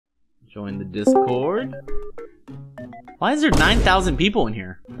Join the Discord. Why is there 9,000 people in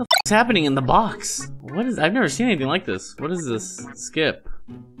here? What the f is happening in the box? What is? I've never seen anything like this. What is this? Skip.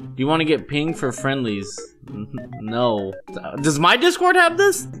 Do you want to get pinged for friendlies? No. Does my Discord have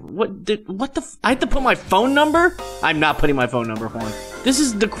this? What the f? I have to put my phone number? I'm not putting my phone number, hold on. This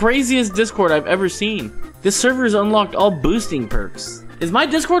is the craziest Discord I've ever seen. This server has unlocked all boosting perks. Is my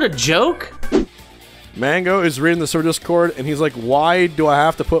Discord a joke? Mango is reading the server Discord, and he's like, why do I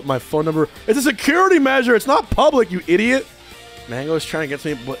have to put my phone number? It's a security measure. It's not public, you idiot. Mango is trying to get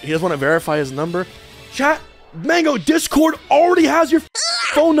to me, but he doesn't want to verify his number. Chat, Mango, Discord already has your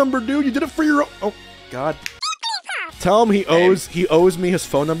phone number, dude. You did it for your own. Oh, God. Tell him he owes me his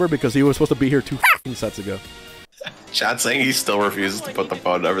phone number because he was supposed to be here 2 sets ago. Chat saying he still refuses to put the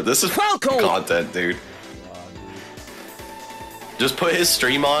phone number. This is content, dude. Just put his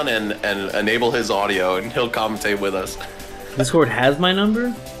stream on and enable his audio, and he'll commentate with us. Discord has my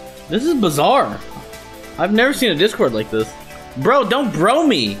number? This is bizarre. I've never seen a Discord like this. Bro, don't bro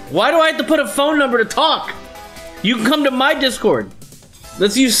me. Why do I have to put a phone number to talk? You can come to my Discord.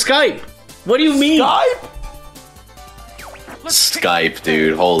 Let's use Skype. What do you mean? Skype? Skype,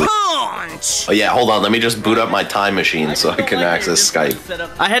 dude. Holy. Oh yeah, hold on. Let me just boot up my time machine so I can access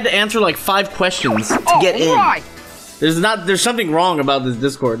Skype. I had to answer like 5 questions to get in. There's something wrong about this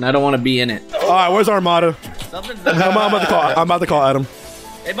Discord, and I don't want to be in it. Alright, where's Armada? I'm about to call Adam.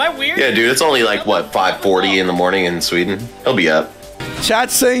 Am I weird? Yeah, dude, it's only like, what, 5:40 in the morning in Sweden? He'll be up.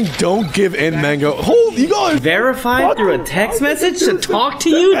 Chat's saying don't give in, Mango. Hold, you guys verified through a text message to talk to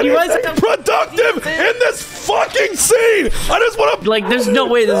you? You guys are productive in this fucking scene. I just want to like. There's no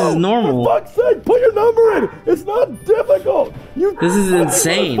way this is normal. For fuck's sake, put your number in. It's not difficult. This is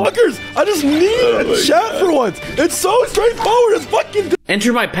insane. Fuckers, I just need a chat for once. It's so straightforward. It's fucking.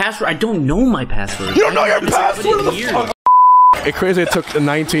 Enter my password. I don't know my password. You don't know your password. It's crazy. It took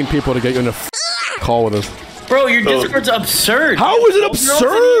 19 people to get you in a call with us. Bro, your Discord's absurd. How is it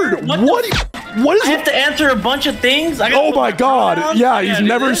absurd? What is I have to answer a bunch of things? Oh my God. Yeah, you've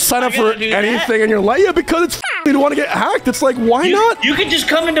never signed up for anything in your life. Yeah, because it's you don't want to get hacked. It's like, why not? You could just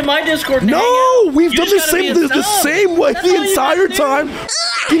come into my Discord. No, we've done the same way the entire time.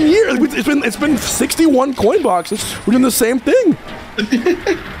 Years. It's been 61 Coinboxes. We're doing the same thing.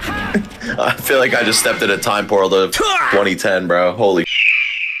 I feel like I just stepped in a time portal of 2010, bro. Holy.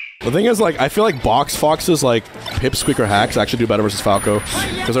 The thing is, like, I feel like box foxes, like Pipsqueaker hacks, actually do better versus Falco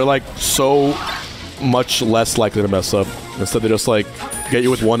because they're like so much less likely to mess up. Instead, they just like get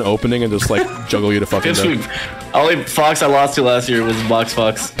you with one opening and just like juggle you to fucking death. Only fox I lost to last year was box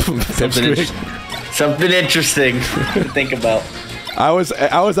fox. Something interesting to think about. I was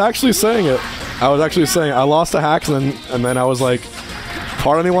actually saying it. I was actually saying I lost to hacks and then I was like,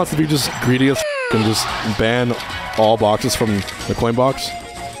 part of me wants to be just greedy as and just ban all boxes from the Coinbox.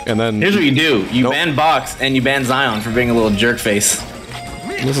 And then here's what you do: you ban Box and you ban Zion for being a little jerk face.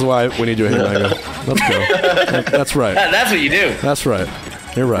 This is why we need you here, Mango. Let's go. That's right. That's what you do. That's right.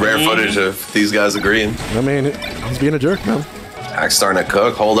 You're right. Rare footage of these guys agreeing. I mean, he's being a jerk, man. Hack's starting to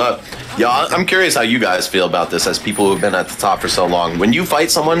cook. Hold up. Yeah, I'm curious how you guys feel about this as people who've been at the top for so long. When you fight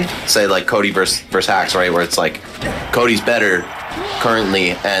someone, say like Cody versus Hacks, right, where it's like Cody's better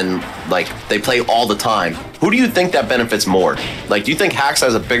currently and like they play all the time, who do you think that benefits more? Like, do you think Hacks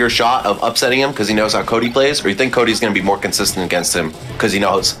has a bigger shot of upsetting him because he knows how Cody plays, or you think Cody's going to be more consistent against him because he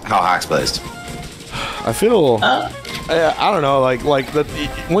knows how Hacks plays? I feel I don't know, like that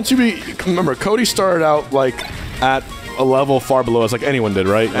once you remember Cody started out like at a level far below us, like anyone did,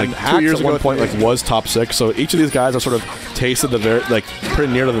 right? Like 2 years ago at one point like was top 6, so each of these guys have sort of tasted the very like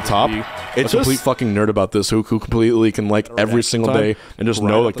pretty near to the top. It's a complete fucking nerd about this who completely can like every single day and just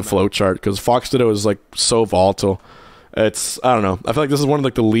know like the flow chart, because Fox Ditto is like so volatile. It's, I don't know, I feel like this is one of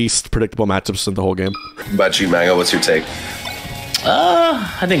like the least predictable matchups in the whole game. What about you, Mango? What's your take?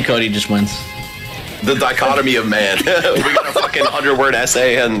 I think Cody just wins. The dichotomy of man. We got a fucking 100-word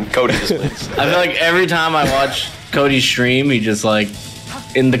essay and Cody just wins. I feel like every time I watch Cody stream, he just like,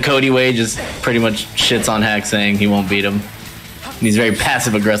 in the Cody way, just pretty much shits on Hack, saying he won't beat him. And he's very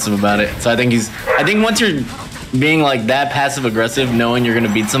passive aggressive about it. So I think once you're being like that passive aggressive, knowing you're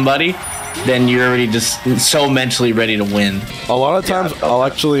gonna beat somebody, then you're already just so mentally ready to win. A lot of times I'll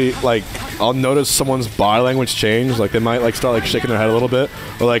actually like I'll notice someone's body language change, like they might like start like shaking their head a little bit,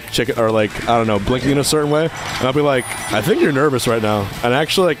 or like I don't know, blinking in a certain way, and I'll be like, I think you're nervous right now, and I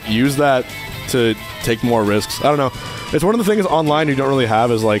actually like use that to take more risks. I don't know. It's one of the things online you don't really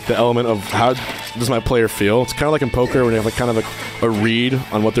have is like the element of how does my player feel. It's kind of like in poker when you have like kind of a read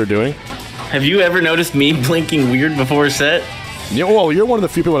on what they're doing. Have you ever noticed me blinking weird before a set? Yeah, well, you're one of the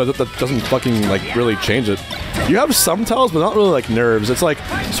few people that doesn't fucking like really change it. You have some tells, but not really like nerves. It's like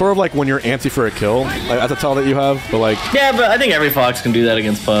sort of like when you're antsy for a kill. Like, that's a tell that you have, but like. Yeah, but I think every fox can do that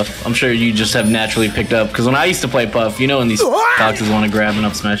against Puff. I'm sure you just have naturally picked up. Because when I used to play Puff, you know when these foxes want to grab and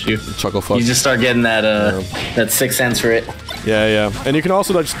up smash you. Chuckle fuck. You just start getting that that sixth sense for it. Yeah, yeah. And you can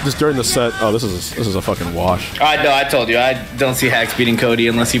also just during the set. Oh, this is a fucking wash. I know. I told you. I don't see Hacks beating Cody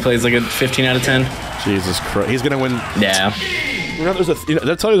unless he plays like a 15 out of 10. Jesus Christ, he's gonna win. Yeah. You know, did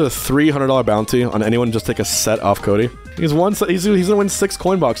I tell you there's a $300 bounty on anyone just take a set off Cody? He's gonna win 6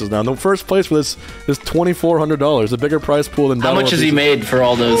 coin boxes now. And the first place for this is $2,400, a bigger prize pool than. How much has he made for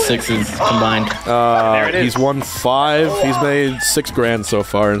all those 6s combined? There it is. He's won 5. He's made $6 grand so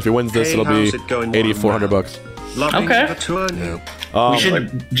far, and if he wins this, it'll be $8,400. Okay. Yeah. We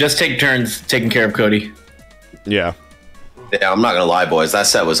should just take turns taking care of Cody. Yeah. Yeah, I'm not gonna lie, boys. That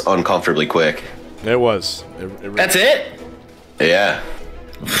set was uncomfortably quick. It was. That's it? Yeah.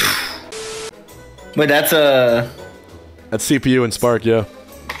 Wait, that's That's CPU and Spark, yeah.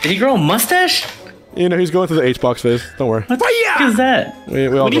 Did he grow a mustache? You know, he's going through the H-box phase. Don't worry. What the fuck is that?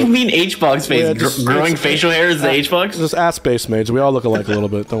 What do you mean H-box phase? Yeah, growing facial hair is the H-box? Just ass-based mates. We all look alike a little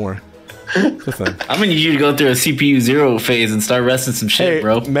bit. Don't worry. It's a thing. I'm gonna need you to go through a CPU 0 phase and start resting some shit,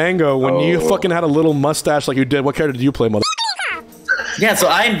 bro. Mango, when you fucking had a little mustache like you did, what character did you play, mother? Yeah, so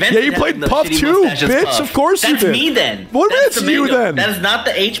I invented. Yeah, you played Puff too, bitch. Puff. Of course you did. That's me then. What is you then? That is not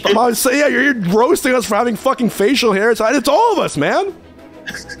the H-box. So yeah, you're roasting us for having fucking facial hair. It's all of us, man.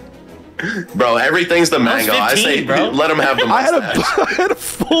 Bro, everything's the Mango. 15, I say, bro. Let him have the mustache. I had a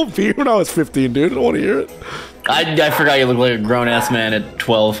full beard when I was 15, dude. I don't want to hear it. I forgot you look like a grown-ass man at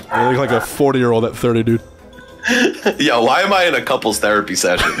 12. You look like a 40-year-old at 30, dude. Yo, why am I in a couples therapy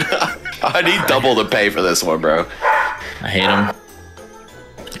session? I need double the pay for this one, bro. I hate him.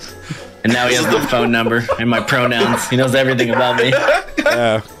 And now he has my phone number and my pronouns. He knows everything about me.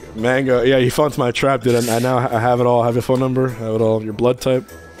 Yeah, Mango. Yeah, he fell into my trap, dude. I now have it all. I have your phone number. I have it all. Your blood type.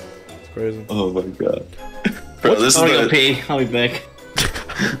 It's crazy. Oh my god. Bro, this is go pee. I'll be back.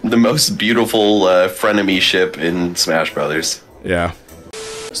 The most beautiful frenemy ship in Smash Brothers. Yeah.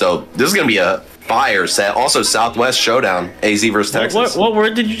 So this is gonna be a fire set. Also, Southwest Showdown. AZ versus Texas. What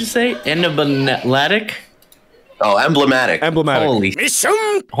word did you just say? Emblematic. Oh, emblematic. Emblematic. Holy mission!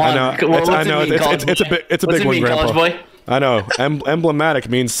 I know. It's a big one, Grandpa. Boy? I know. Emblematic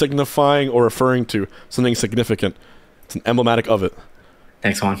means signifying or referring to something significant. It's an emblematic of it.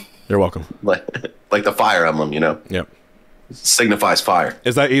 Thanks, Juan. You're welcome. Like the fire emblem, you know. Yep. Signifies fire.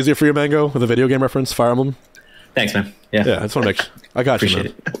 Is that easier for you, Mango, with a video game reference, Fire Emblem? Thanks, man. Yeah. Yeah, I just want to make sure. I got Appreciate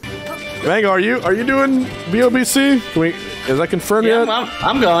you, man. Mango, are you doing BOBC? Is that confirmed yet?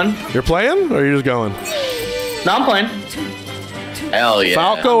 I'm going. You're playing, or are you just going? No, I'm playing. Hell yeah.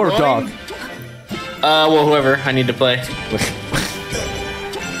 Falco or Dog? Well, whoever I need to play.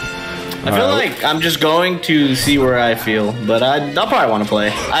 I feel like I'm just going to see where I feel, but I'll probably want to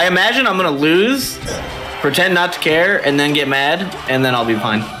play. I imagine I'm going to lose, pretend not to care, and then get mad, and then I'll be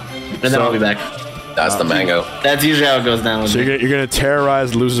fine. And then I'll be back. That's the Mango. That's usually how it goes down with me. So you're going to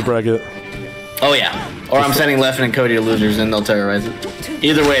terrorize the losers bracket? Oh, yeah. Or I'm sending Leffen and Cody to losers, and they'll terrorize it.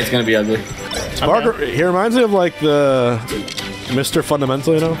 Either way, it's going to be ugly. Spark, he reminds me of like the Mr.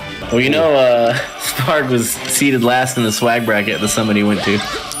 Fundamental, you know? Well, you know, Spark was seated last in the swag bracket at the summit he went to.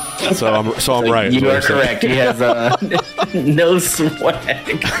 So I'm right. You are correct. He has no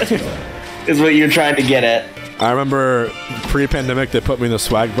swag. Is what you're trying to get at. I remember pre-pandemic they put me in the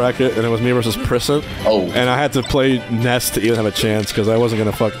swag bracket and it was me versus Prissant. Oh. And I had to play Nest to even have a chance because I wasn't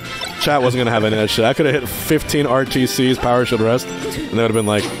gonna chat wasn't gonna have any of that shit. I could have hit 15 RTCs, Power Shield Rest, and they would have been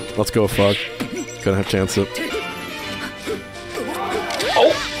like, let's go fuck. Couldn't have chance it.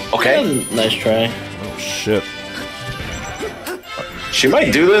 Oh, okay. Nice try. Oh shit. She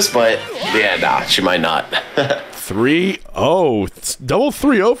might do this, but yeah, nah, she might not. 3-0. Double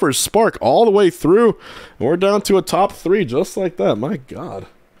 3-0 for Spark all the way through. We're down to a top 3 just like that. My god.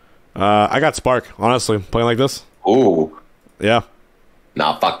 I got Spark, honestly. Playing like this. Ooh. Yeah.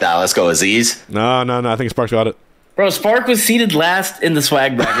 Nah, fuck that. Let's go Aziz. No. I think Spark's got it. Bro, Spark was seated last in the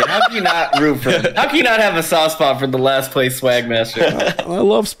swag bracket. How can you not root for him? How can you not have a soft spot for the last place swag master? I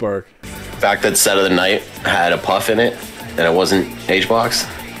love Spark. The fact that set of the night had a puff in it and it wasn't H-box,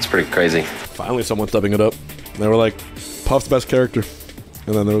 it's pretty crazy. Finally someone's stepping it up. They were like, Puff's best character.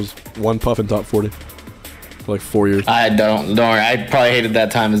 And then there was one Puff in top 40 for like 4 years. Don't worry. I probably hated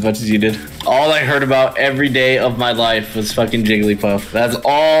that time as much as you did. All I heard about every day of my life was fucking Jigglypuff. That's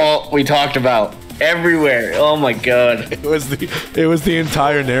all we talked about. Everywhere. Oh my god. It was the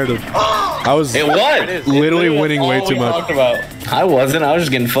entire narrative. I was literally winning way too much. I wasn't. I was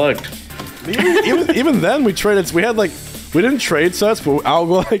just getting fucked. Even then we traded. We had like We didn't trade sets, but I'll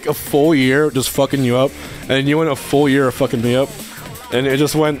go like a full year just fucking you up, and you went a full year of fucking me up, and it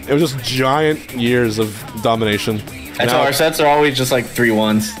was just giant years of domination. And so our sets are always just like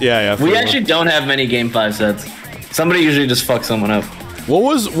 3-1s. Yeah. We actually don't have many game 5 sets. Somebody usually just fucks someone up. What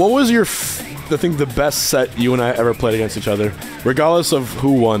was your the best set you and I ever played against each other, regardless of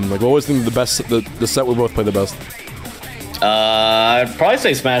who won? Like, what was the best the set we both played the best? I'd probably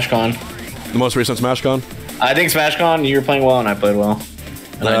say SmashCon. The most recent SmashCon? I think SmashCon, you were playing well and I played well.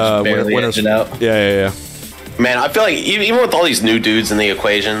 And I just barely edged it out. Yeah. Man, I feel like even with all these new dudes in the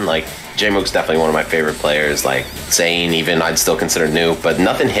equation, like J-Mook's definitely one of my favorite players. Like Zane, even I'd still consider new, but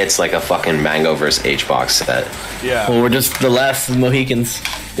nothing hits like a fucking Mango versus H-Box set. Yeah. Well, we're just the last Mohicans.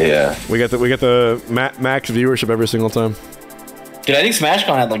 Yeah. We get the max viewership every single time. Dude, I think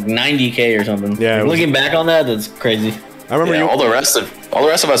SmashCon had like 90K or something. Yeah. Looking back on that, that's crazy. I remember all the rest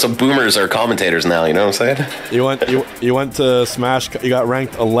of us are boomers or commentators now. You know what I'm saying? You went to Smash. You got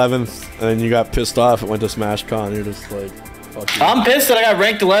ranked 11th, and then you got pissed off and went to SmashCon. You're just like, fuck you. I'm pissed that I got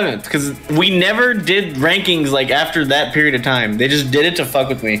ranked 11th because we never did rankings like after that period of time. They just did it to fuck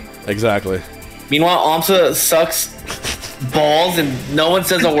with me. Exactly. Meanwhile, AMSA sucks balls and no one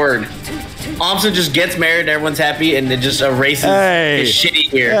says a word. AMSA just gets married and everyone's happy and it just erases his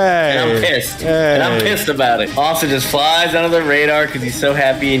shitty year. And I'm pissed. And I'm pissed about it. AMSA just flies under the radar because he's so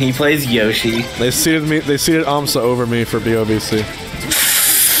happy and he plays Yoshi. They seated AMSA over me for BOBC.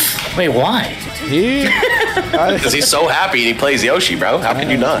 Wait, why? Because he's so happy and he plays Yoshi, bro. How can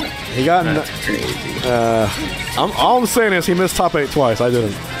you not? He got crazy. all I'm saying is he missed top 8 twice. I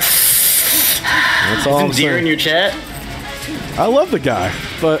didn't. That's all I'm saying. In your chat? I love the guy,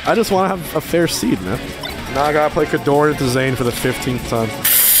 but I just want to have a fair seed, man. Now I gotta play Kador to Zane for the 15th time.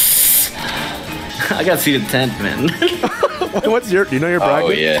 I got seated 10th, man. What's your? Do you know your bracket?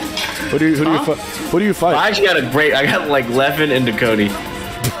 Oh yeah. Who do you fight? I actually got I got like Leffen and Dakota.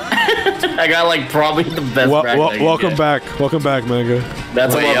 I got like probably the best bracket. Welcome back, Mango.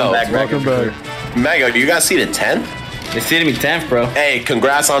 That's a welcome back. Welcome back. Mango, do you guys seated 10th? They seated me 10th, bro. Hey,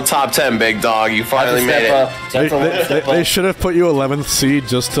 congrats on top 10, big dog. You finally made it. They should have put you 11th seed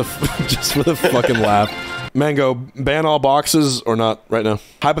just for the fucking laugh. Mango, ban all boxes or not right now?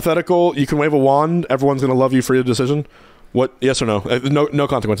 Hypothetical, you can wave a wand. Everyone's gonna love you for your decision. What? Yes or no? No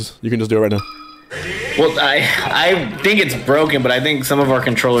consequences. You can just do it right now. Well, I think it's broken, but I think some of our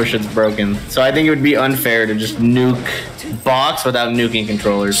controller shit's broken. So I think it would be unfair to just nuke box without nuking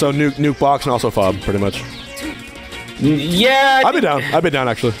controllers. So nuke box and also fob, pretty much. Yeah. I'd be down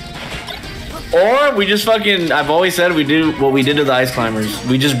actually. Or we just fucking, I've always said we do what we did to the Ice Climbers.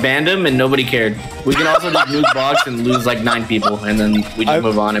 We just banned them and nobody cared. We can also just nuke box and lose like 9 people and then we just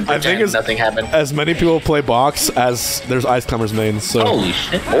move on and pretend nothing happened. As many people play box as there's Ice Climbers mains, so holy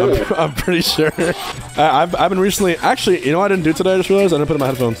shit. I'm pretty sure. I've been recently, actually, you know what I didn't do today? I just realized I didn't put in my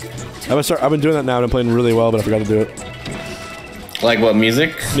headphones. I've been doing that now. I've been playing really well, but I forgot to do it. Like what,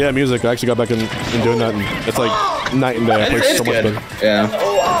 music? Yeah, music. I actually got back in doing that, and it's like night and day. I play so much better. Yeah.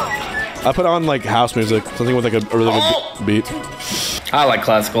 I put on like house music, something with like a really good beat. I like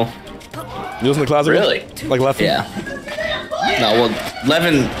classical. You listen to classical? Really? Like Leffen? Yeah. No, well,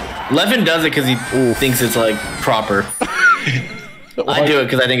 Leffen does it because he thinks it's like proper. I do it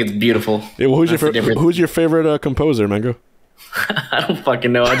because I think it's beautiful. Yeah, well, who's your favorite composer, Mango? I don't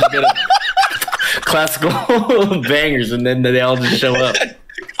fucking know. I just get classical bangers, and then they all just show up.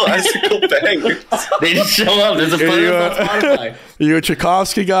 Classical bangers. They just show up. There's a playlist on Spotify. Are you a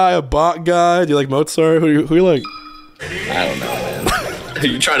Tchaikovsky guy, a Bach guy? Do you like Mozart? Who you like? I don't know, man. Are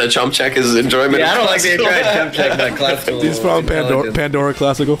you trying to chump check his enjoyment? Yeah, I don't like to try to chump check that classical. He's from Pandora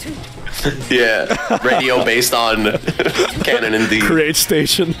Classical. Yeah, radio based on Canon and D. Create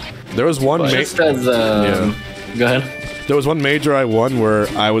Station. There was one. Just as go ahead. There was one major I won where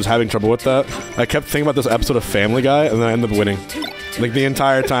I was having trouble with that. I kept thinking about this episode of Family Guy, and then I ended up winning. Like the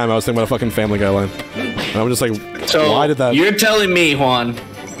entire time, I was thinking about a fucking Family Guy line. And I'm just like, so why did that? You're telling me, Juan,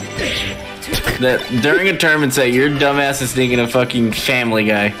 that during a tournament set, your dumbass is thinking of fucking Family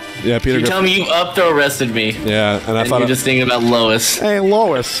Guy. Yeah, Peter. You're telling me you up throw arrested me. Yeah, and I thought you're just thinking about Lois. Hey,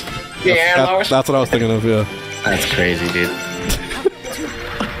 Lois. Yeah, Lois. That's what I was thinking of. Yeah. That's crazy, dude.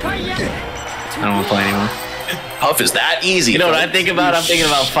 I don't want to play anymore. Huff is that easy. You know what I think about? I'm thinking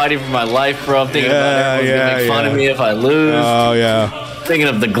about fighting for my life, bro. I'm thinking about everyone's gonna make fun of me if I lose. Oh yeah. Thinking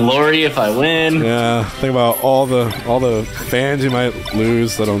of the glory if I win. Yeah. Think about all the fans you might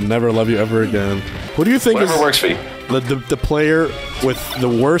lose that'll never love you ever again. Who do you think Whatever works for you. The player with the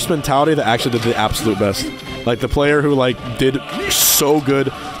worst mentality that actually did the absolute best? Like the player who like did so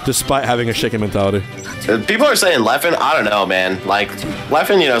good despite having a shaky mentality. People are saying Leffen. I don't know, man. Like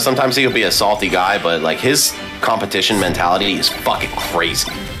Leffen, you know, sometimes he'll be a salty guy, but like his competition mentality is fucking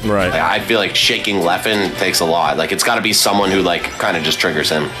crazy. Right. Like, I feel like shaking Leffen takes a lot. Like it's got to be someone who like kind of just triggers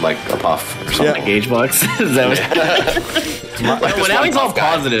him, like a puff or something. Like Gage Box. Is that what? Well, now he's all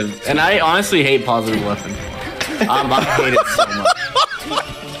positive, and I honestly hate positive Leffen. I hate it so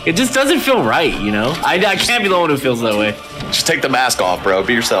much. It just doesn't feel right, you know. I can't be the one who feels that way. Just take the mask off, bro.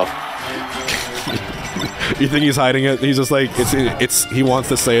 Be yourself. You think he's hiding it? He's just like it's. He wants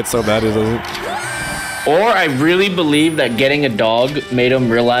to say it so bad it doesn't. Or I really believe that getting a dog made him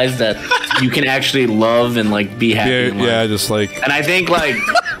realize that you can actually love and like be happy. Yeah, just like. And I think like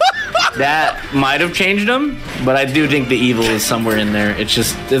that might have changed him, but I do think the evil is somewhere in there.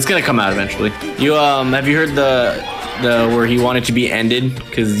 It's gonna come out eventually. You have you heard the where he wanted to be ended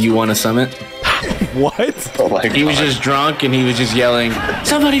because you won a summit? What? Oh my God. He was just drunk and he was just yelling,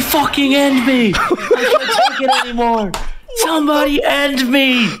 "Somebody fucking end me! I can't take it anymore! Somebody end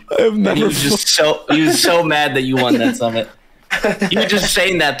me!" I've never. He was so mad that you won that summit. He was just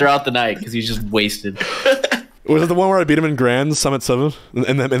saying that throughout the night because he's just wasted. Was it the one where I beat him in Grand Summit 7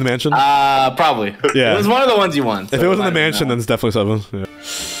 in the mansion? Probably. Yeah. It was one of the ones you won. If it was in the mansion, then it's definitely 7. Yeah.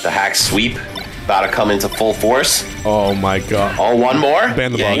 The hack sweep about to come into full force. Oh my God. Oh, one more.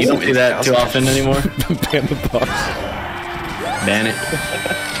 Ban the box. You don't do that too often anymore. Ban the box. Ban it.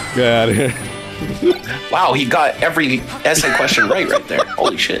 Get out of here. Wow, he got every essay question right there.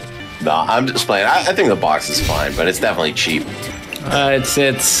 Holy shit. No, I'm just playing. I think the box is fine, but it's definitely cheap. I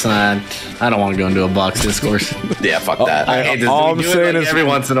don't want to go into a box discourse. Yeah, fuck that. I hate this. All I'm We do it, saying like, is every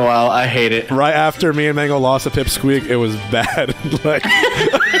once in a while, I hate it. Right after me and Mango lost a pipsqueak, it was bad. Like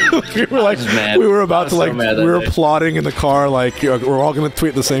we were like, mad. we were about to so like, mad that we were day. plotting in the car, like we're all gonna tweet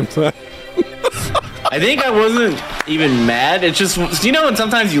at the same time. I think I wasn't even mad. It's just, you know, when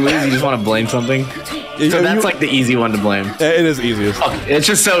sometimes you lose, you just want to blame something. So that's like the easy one to blame. It is easiest. It's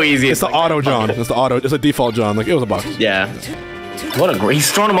just so easy. It's the auto John. It's the auto. It's a default John. Like it was a box. Yeah. What a great. He's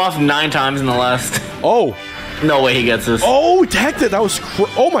thrown him off 9 times in the last. Oh. No way he gets this. Oh, tagged it. That was.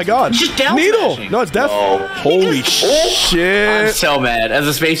 Oh my God. Just down Needle. smashing. No, it's death. Oh. Holy shit. I'm so mad. As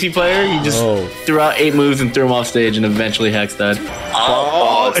a Spacey player, you just threw out 8 moves and threw him off stage, and eventually Hex died.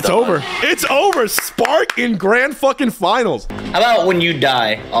 Oh, It's over. It's over. Spark in grand fucking finals. How about when you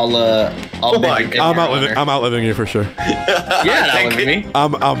die, I'll bet you I'm outliving you for sure. You're not outliving me.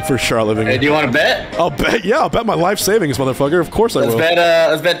 I'm for sure outliving Hey, you. do you want to bet? I'll bet. Yeah, I'll bet my life savings, motherfucker. Of course I will.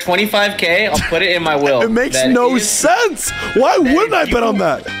 Let's bet 25K. I'll put it in my will. It makes That no is- sense. Why wouldn't I bet on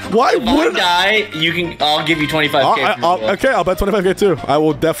that? Why If I wouldn't I? die, I'll give you 25K. from my will. Okay, I'll bet 25K too. I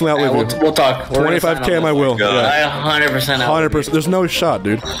will definitely outlive you. We'll talk. 25K in my will. God. Yeah. I 100%. 100%. There's no shot,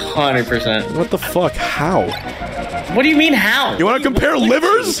 dude. 100%. What the fuck? How? What do you mean how? You want to compare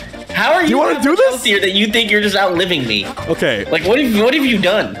livers? How are you? wanna that do much this? healthier that you think you're just outliving me? Okay. Like what have you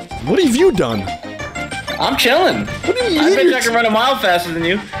done? What have you done? I'm chilling. What do you mean? I bet you I can run a mile faster than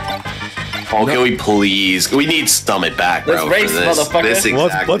you. Oh, can we please? We need Stomach back, bro. Let's race, for this. motherfucker. This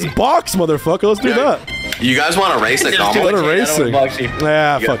exactly. Let's box, motherfucker. Let's do Yeah. that. You guys want to race the Just combo? Let do her it. racing. I don't wanna box you.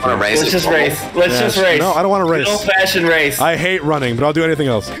 Yeah, You guys fuck wanna it. race Let's it just combo? race. Let's just race. No, I don't want to race. Old-fashioned race. I hate running, but I'll do anything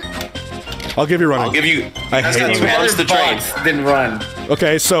else. I'll give you running. I'll give you. I That's hate got you. two months to train. box than run.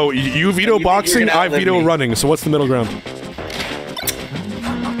 Okay, so you veto think boxing, you're gonna I outlive veto me. running. So what's the middle ground?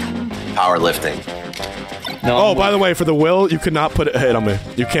 Powerlifting. No. Oh, by the way, for the will, you could not put a hit on me.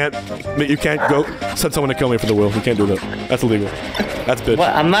 You can't go send someone to kill me for the will. You can't do that. That's illegal. That's bitch.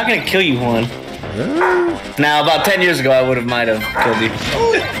 What? I'm not gonna kill you, Juan. Now, about 10 years ago, I might have killed you.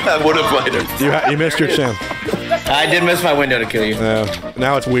 I would have might have. You missed your chance. I did miss my window to kill you. Yeah.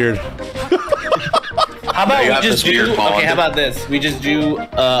 Now it's weird. How about you we have just this weird do? bond. Okay, how about this? We just do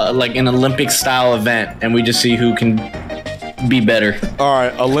like an Olympic style event, and we just see who can be better. All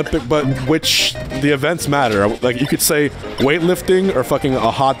right, Olympic, but which the events matter. Like you could say weightlifting or fucking a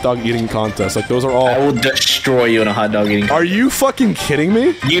hot dog eating contest. Like those are all. I will destroy you in a hot dog eating. Are you fucking kidding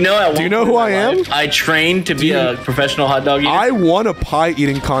me? You know? Do you know who I am? I trained to be a professional hot dog eater. I won a pie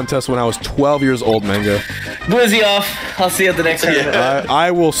eating contest when I was 12 years old, Mango. Blizzy off. I'll see you at the next tournament.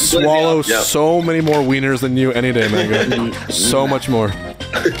 I will swallow Yep. so many more wieners than you any day, Mango. So much more.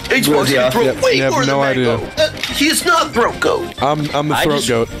 Xbox Yeah. can throw way You have more no than idea. Mango. He is not throat goat. I'm the I throat just-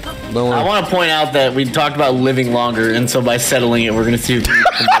 goat. Don't worry. I want to point out that we talked about living longer, and so by settling it, we're gonna see who can eat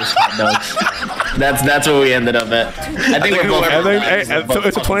the most hot dogs. That's what we ended up at. I think we're both. I think, hey, so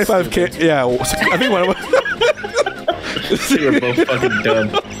it's a 25K. Yeah, I think one of We're both fucking dumb.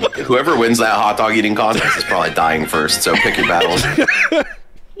 Whoever wins that hot dog eating contest is probably dying first. So pick your battles.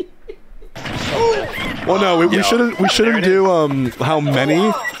 Well, no, we shouldn't do how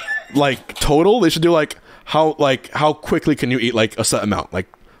many. like total. They should do like how quickly can you eat like a set amount, like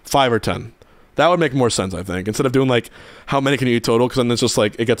 5 or 10. That would make more sense, I think, instead of doing like how many can you eat total, because then it's just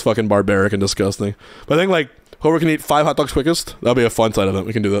like it gets fucking barbaric and disgusting. But I think like whoever can eat 5 hot dogs quickest, that'll be a fun side event.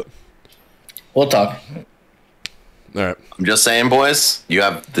 We can do that. We'll talk. All right. I'm just saying, boys. You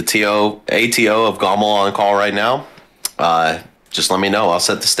have the ATO of Gommel on call right now. Just let me know. I'll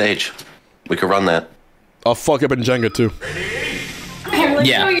set the stage. We could run that. I'll fuck up in Jenga too.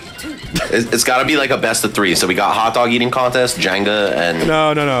 Yeah. It's got to be like a best of 3. So we got hot dog eating contest, Jenga, and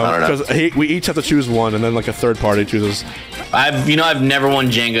no, because we each have to choose one, and then like a third party chooses. I've never won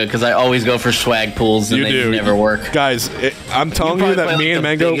Jenga because I always go for swag pools and they never work. Guys, I'm telling you that me and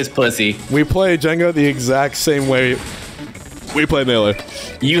Mango, pussy. We play Jenga the exact same way we play Melee.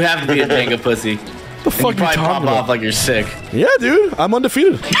 You have to be a Jenga pussy. The fuck you probably talking pop about? off like you're sick. Yeah, dude, I'm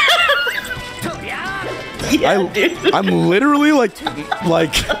undefeated. I'm literally like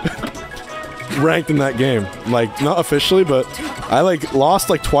ranked in that game. Like, not officially, but I like lost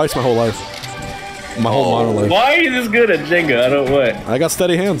like twice my whole life. My whole modern life. Why are you this good at Jenga? I don't what. I got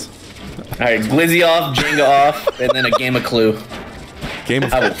steady hands. Alright, Glizzy off, Jenga off, and then a game of Clue. Game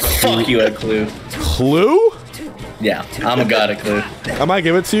of I will fuck you at Clue. Clue? Yeah, I'm a god at Clue. I might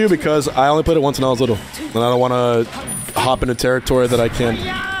give it to you because I only played it once when I was little. And I don't want to hop into territory that I can't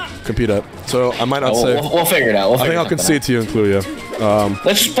compete at. So I might not say. We'll figure it out. I think I'll concede to you in Clue, yeah.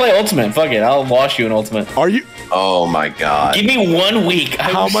 Let's just play Ultimate. Fuck it. I'll wash you in Ultimate. Are you? Oh my god. Give me 1 week.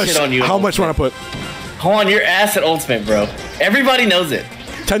 How much? Shit on you How much want to put? Hold on, your ass at Ultimate, bro. Everybody knows it.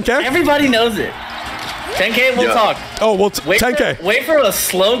 10K? Everybody knows it. 10K, we'll talk. Oh, well, 10K. Wait for a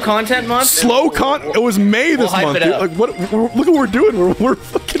slow content month. Slow content? It was May this month, dude. Like, what? Look at what we're doing. We're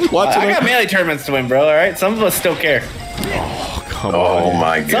fucking watching. I got Melee tournaments to win, bro. All right, some of us still care. Oh, come Oh on.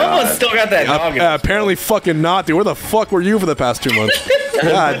 my god. Some of us still got that dog. Apparently fucking not, dude. Where the fuck were you for the past 2 months?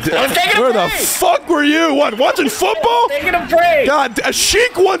 God, where the fuck were you? What, watching football? Taking a break. God,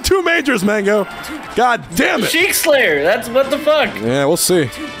 Sheik won 2 majors, Mango. God damn it. Sheik Slayer. That's what the fuck. Yeah, we'll see.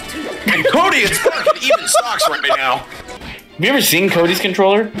 And Cody is fucking even stocks right now. Have you ever seen Cody's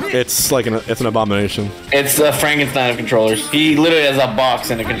controller? It's like it's an abomination. It's a Frankenstein of controllers. He literally has a box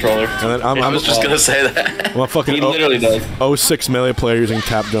and a controller. And then I was just gonna say that. I'm a fucking He literally does. 06 Melee player using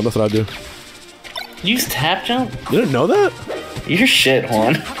tap jump. That's what I do. Use tap jump? You didn't know that? You're shit,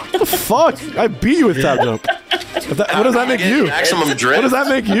 Juan. What the fuck? I beat you with tap jump. What does that make you? Maximum drift. What does that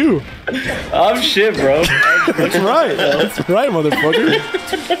make you? I'm shit, bro. That's right. That's right, motherfucker.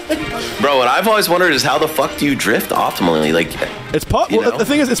 Bro, what I've always wondered is how the fuck do you drift optimally? Like, it's Puff. Well, the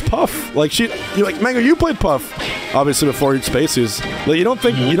thing is, it's Puff. Like you're like Mango. You played Puff, obviously before each spaces. Like you don't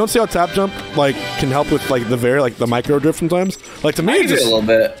see how tap jump like can help with like the micro drift sometimes. Like to me, it's just a little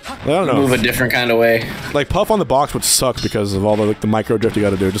bit. I don't know. Move a different kind of way. Like Puff on the box would suck because of all the micro drift you got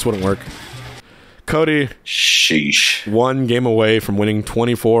to do. It just wouldn't work. Cody, sheesh. 1 game away from winning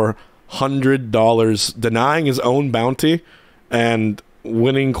 $2,400, denying his own bounty, and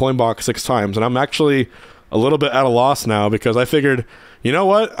winning Coinbox 6 times. And I'm actually a little bit at a loss now because I figured, you know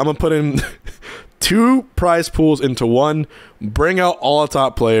what? I'm gonna put in 2 prize pools into 1, bring out all the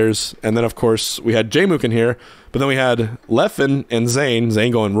top players, and then of course we had J-Mook in here, but then we had Leffen and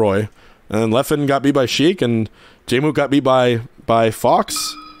Zane going Roy, and then Leffen got beat by Sheik, and J-Mook got beat by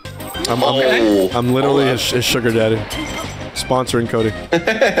Fox. I'm literally his sugar daddy, sponsoring Cody.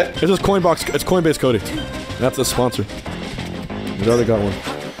 This is Coinbox. It's Coinbase Cody. That's the sponsor. We already got one.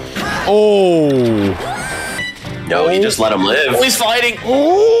 Oh. No, he just let him live. Oh, he's fighting.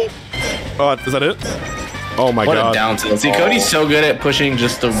 Oh. Is that it? Oh my god. What a down tilt. See, Cody's so good at pushing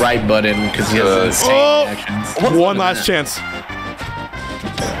just the right button because he has insane actions. One last chance.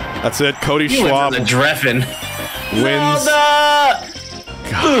 That's it. Cody Schwab wins. Dreffin wins.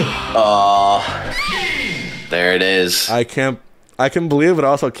 There it is. I can believe it, I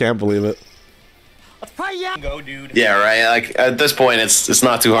also can't believe it. Go, dude. Yeah, right. Like at this point, it's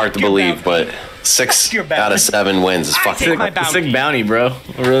not too hard to believe, but 6 out of 7 wins is fucking sick bounty, bro.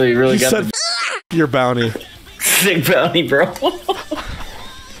 Really You got said your bounty. Sick bounty, bro.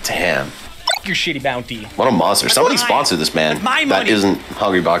 Damn. Your shitty bounty. What a monster. Somebody sponsor this man. my That money. isn't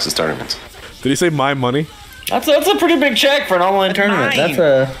Hungrybox's tournaments. Did he say my money? That's a pretty big check for an online tournament. mine.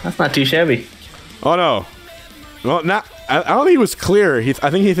 That's not too shabby. Oh no. Well, I don't think he was clear. I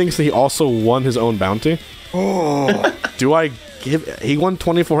think he thinks that he also won his own bounty. Oh. Do I give? He won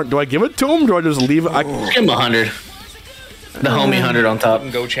 2,400. Do I give it to him? Or do I just leave it? Give him 100. The homie 100 on top.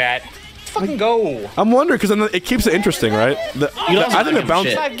 Go, chat. Fucking go. I'm wondering because then it keeps it interesting, right? I think the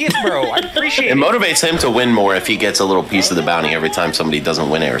bounty. 5 gifts, bro. I appreciate It it. motivates him to win more if he gets a little piece of the bounty every time somebody doesn't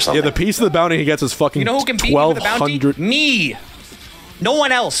win it or something. Yeah, the piece of the bounty he gets is fucking You know who can beat me with the bounty? 1,200. Me. No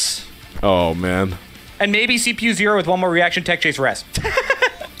one else. Oh man. And maybe CPU 0 with one more reaction tech chase rest.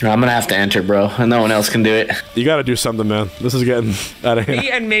 I'm gonna have to enter, bro. No one else can do it. You gotta do something, man. This is getting out of hand.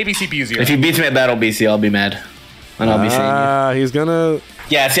 Me and maybe CPU 0. If he beats me at Battle BC, I'll be mad. And I'll be seeing you. He's gonna...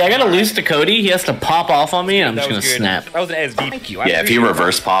 Yeah, see, I gotta lose to Cody. He has to pop off on me, and I'm just gonna snap. That was an SD. Thank you. Yeah, if he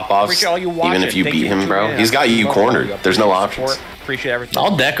reverse pop-offs, even if you beat him, bro, he's got you cornered. There's no options. Appreciate everything.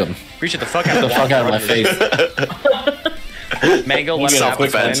 I'll deck him. Appreciate the fuck out of my face. Mango, let me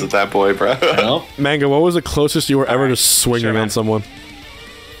self-defense with that boy, bro. Nope. Mango, what was the closest you were ever to swinging on someone?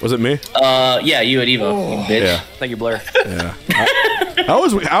 Was it me? Yeah, you at Evo, you bitch. Yeah. Thank you, Blair. Yeah. I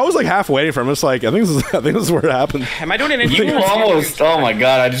was like half waiting for him. It's like I think this is where it happened. Am I doing an You almost. Oh my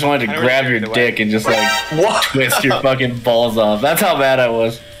god! I just wanted to grab your dick and just like twist your fucking balls off. That's how bad I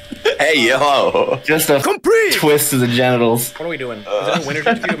was. Hey yo! Just a twist to the genitals. What are we doing? Is that a winner's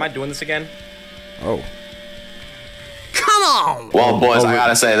interview? Am I doing this again? Oh. Come on! Well, boys, I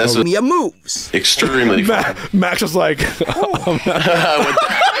gotta say this was Your moves. extremely fun. Max was like,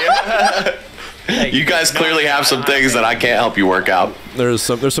 You guys clearly have some things that I can't help you work out. there's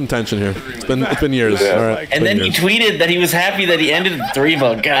some tension here. It's been years. Yeah. All right. And then he tweeted that he was happy that he ended at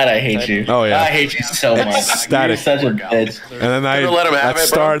 3-vote. God, I hate you. Oh, yeah. I hate you so much. Static. You're such a bitch. And then let him have that it, bro.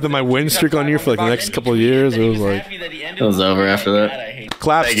 started my win streak on you for like the next couple of years. It was like It was over after that.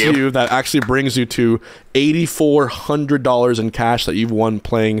 claps Thank to you. you. That actually brings you to $8,400 in cash that you've won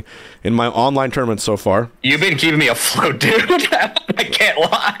playing in my online tournament so far. You've been keeping me afloat, dude. I can't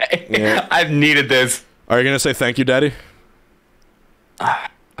lie. Yeah. I've needed this. Are you gonna say thank you, Daddy?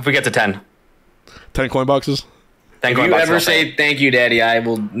 If we get to 10. 10 coin boxes. Thank If you ever say thank you, Daddy, I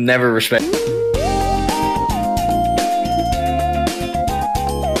will never respect.